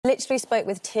literally spoke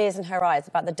with tears in her eyes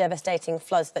about the devastating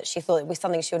floods that she thought it was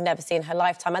something she would never see in her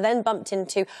lifetime. I then bumped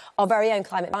into our very own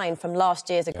climate line from last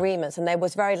year's agreements, and there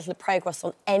was very little progress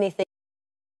on anything.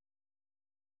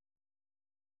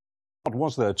 What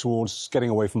was there towards getting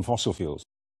away from fossil fuels?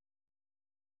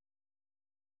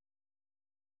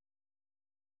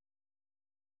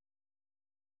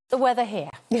 The weather here.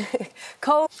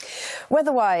 Cold.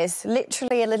 Weather-wise,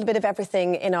 literally a little bit of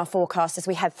everything in our forecast as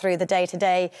we head through the day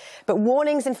today. But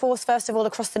warnings in force, first of all,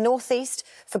 across the northeast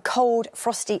for cold,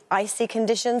 frosty, icy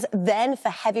conditions, then for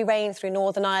heavy rain through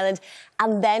Northern Ireland,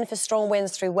 and then for strong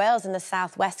winds through Wales in the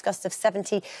southwest, gusts of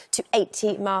 70 to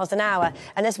 80 miles an hour.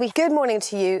 And good morning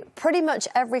to you. Pretty much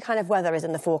every kind of weather is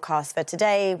in the forecast for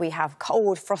today. We have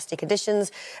cold, frosty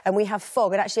conditions, and we have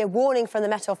fog. And actually a warning from the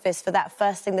Met Office for that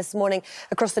first thing this morning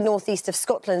across the northeast of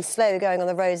Scotland, slow going on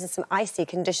the roads and some icy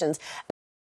conditions.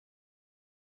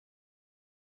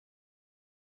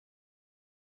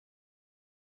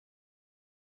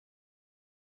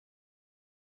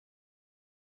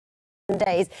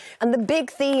 Days. And the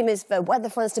big theme is for weather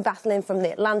fronts to battle in from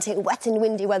the Atlantic, wet and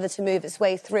windy weather to move its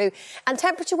way through. And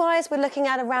temperature-wise, we're looking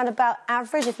at around about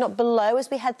average, if not below,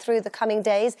 as we head through the coming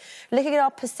days. Looking at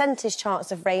our percentage chance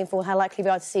of rainfall, how likely we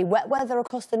are to see wet weather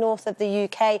across the north of the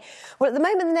UK. Well, at the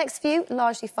moment, the next few,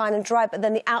 largely fine and dry, but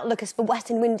then the outlook is for wet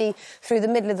and windy through the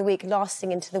middle of the week,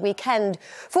 lasting into the weekend.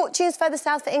 Fortunes further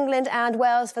south for England and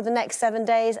Wales for the next 7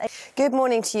 days. Good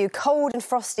morning to you. Cold and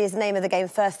frosty is the name of the game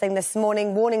first thing this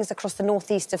morning. Warnings across the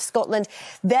northeast of Scotland.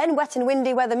 Then wet and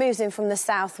windy weather moves in from the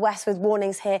southwest with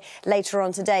warnings here later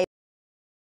on today.